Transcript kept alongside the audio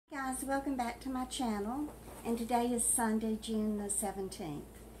guys, welcome back to my channel, and today is Sunday, June the 17th.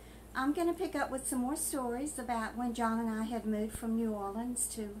 I'm going to pick up with some more stories about when John and I had moved from New Orleans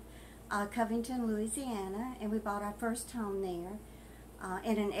to Covington, Louisiana, and we bought our first home there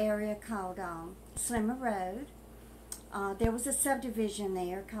in an area called Slimmer Road. There was a subdivision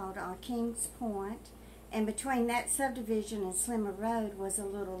there called Kings Point, and between that subdivision and Slimmer Road was a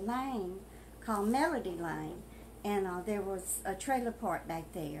little lane called Melody Lane. And there was a trailer park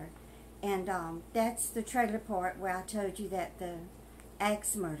back there. And that's the trailer park where I told you that the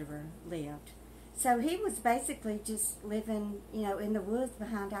axe murderer lived. So he was basically just living, you know, in the woods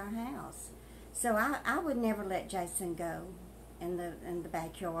behind our house. So I would never let Jason go in the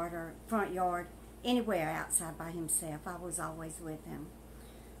backyard or front yard, anywhere outside by himself. I was always with him.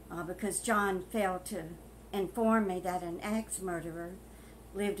 Because John failed to inform me that an axe murderer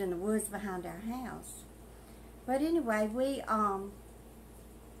lived in the woods behind our house. But anyway,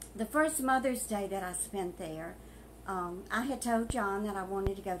 the first Mother's Day that I spent there, I had told John that I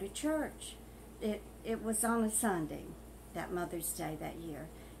wanted to go to church. It was on a Sunday, that Mother's Day that year.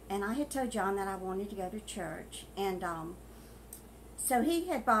 And I had told John that I wanted to go to church. And so he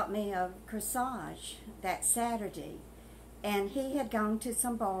had bought me a corsage that Saturday. And he had gone to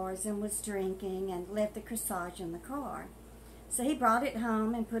some bars and was drinking and left the corsage in the car. So he brought it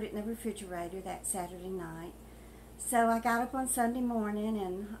home and put it in the refrigerator that Saturday night. So I got up on Sunday morning,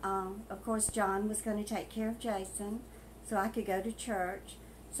 and of course John was going to take care of Jason so I could go to church.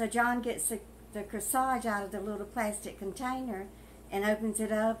 So John gets the corsage out of the little plastic container and opens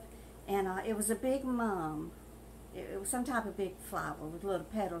it up, and it was a big mum. It was some type of big flower with little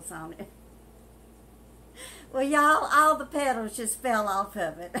petals on it. Well, y'all, all the petals just fell off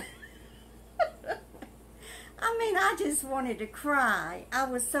of it. I mean, I just wanted to cry. I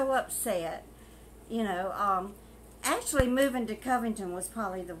was so upset, you know. Actually, moving to Covington was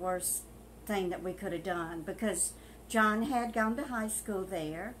probably the worst thing that we could have done, because John had gone to high school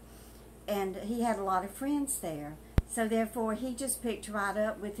there, and he had a lot of friends there. So therefore, he just picked right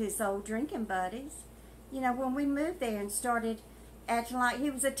up with his old drinking buddies. You know, when we moved there and started acting like he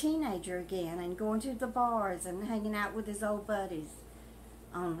was a teenager again, and going to the bars and hanging out with his old buddies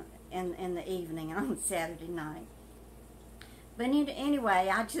in the evening and on Saturday night. But anyway,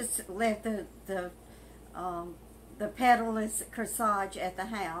 I just left the petal-less corsage at the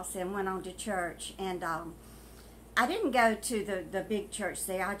house and went on to church. And I didn't go to the big church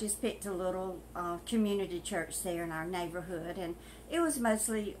there. I just picked a little community church there in our neighborhood, and it was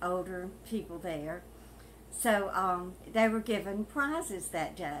mostly older people there. So they were given prizes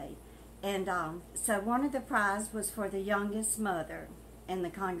that day. And so one of the prizes was for the youngest mother in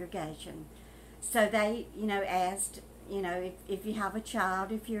the congregation. So they, you know, asked, you know, if you have a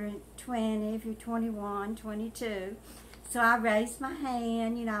child, if you're 20, if you're 21, 22. So I raised my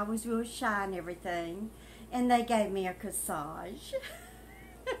hand, you know, I was real shy and everything, and they gave me a corsage.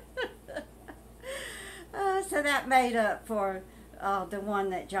 So that made up for the one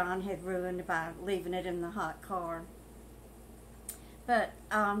that John had ruined by leaving it in the hot car. But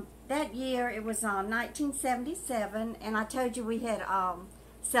that year, it was 1977, and I told you we had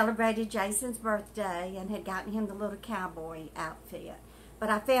celebrated Jason's birthday and had gotten him the little cowboy outfit. But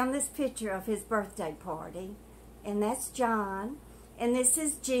I found this picture of his birthday party, and that's John, and this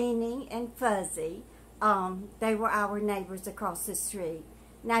is Jeannie and Fuzzy. They were our neighbors across the street.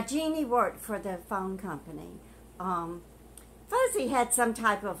 Now, Jeannie worked for the phone company. Fuzzy had some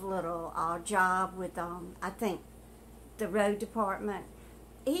type of little job with, I think, the road department.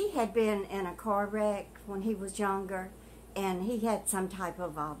 He had been in a car wreck when he was younger, and he had some type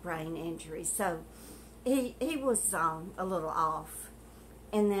of brain injury, so he was a little off.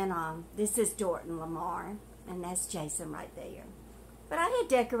 And then this is Dorton Lamar, and that's Jason right there. But I had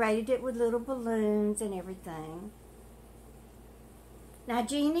decorated it with little balloons and everything. Now,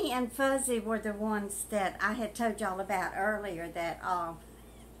 Jeannie and Fuzzy were the ones that I had told y'all about earlier, that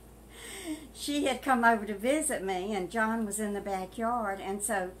she had come over to visit me, and John was in the backyard, and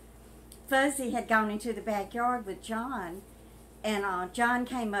so Fuzzy had gone into the backyard with John, and John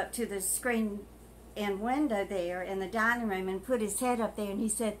came up to the screen-in window there in the dining room and put his head up there, and he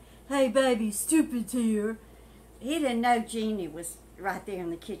said, "Hey, baby, Stupid's here." He didn't know Jeannie was right there in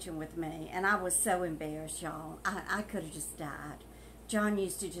the kitchen with me, and I was so embarrassed, y'all. I could have just died. John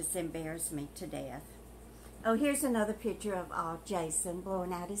used to just embarrass me to death. Oh, here's another picture of Jason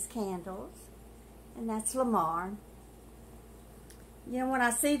blowing out his candles, and that's Lamar. You know, when I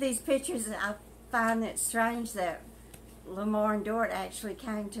see these pictures, I find it strange that Lamar and Dort actually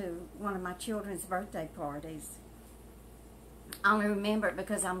came to one of my children's birthday parties. I only remember it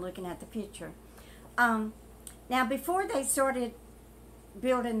because I'm looking at the picture. Now, before they started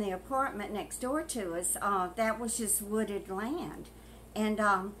building the apartment next door to us, that was just wooded land. And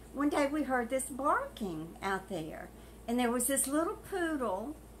one day we heard this barking out there. And there was this little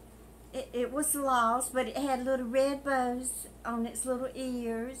poodle. It was lost, but it had little red bows on its little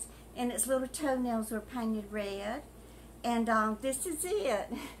ears, and its little toenails were painted red. And this is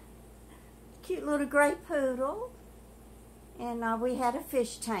it. Cute little gray poodle. And we had a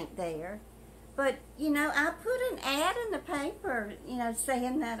fish tank there. But, you know, I put an ad in the paper, you know,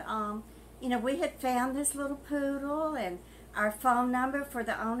 saying that, you know, we had found this little poodle and our phone number for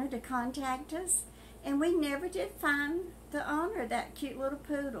the owner to contact us. And we never did find the owner of that cute little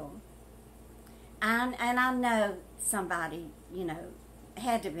poodle. And I know somebody, you know,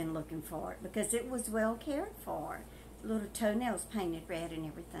 had to have been looking for it because it was well cared for. Little toenails painted red and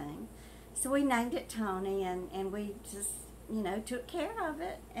everything. So we named it Tony, and we just, you know, took care of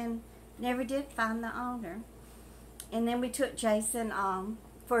it and never did find the owner. And then we took Jason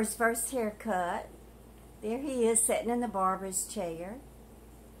for his first haircut. There he is sitting in the barber's chair.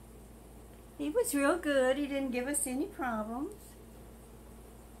 He was real good. He didn't give us any problems.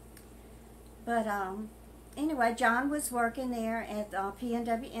 But anyway, John was working there at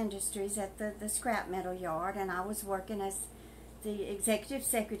P&W Industries at the scrap metal yard, and I was working as the executive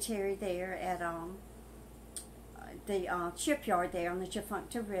secretary there at the shipyard there on the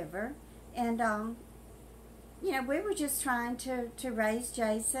Jafuncta River. And you know, we were just trying to raise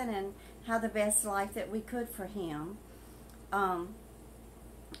Jason and have the best life that we could for him.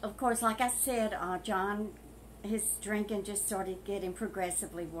 Of course, like I said, John, his drinking just started getting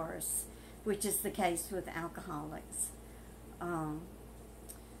progressively worse, which is the case with alcoholics.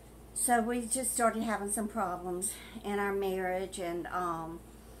 So we just started having some problems in our marriage, and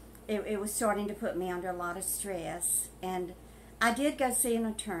it was starting to put me under a lot of stress. And I did go see an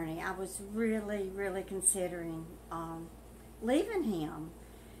attorney. I was really, really considering leaving him.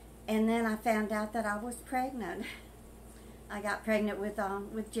 And then I found out that I was pregnant. I got pregnant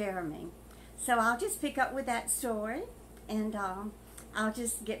with Jeremy. So I'll just pick up with that story, and I'll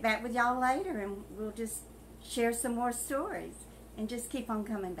just get back with y'all later, and we'll just share some more stories and just keep on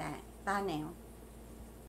coming back. Bye now.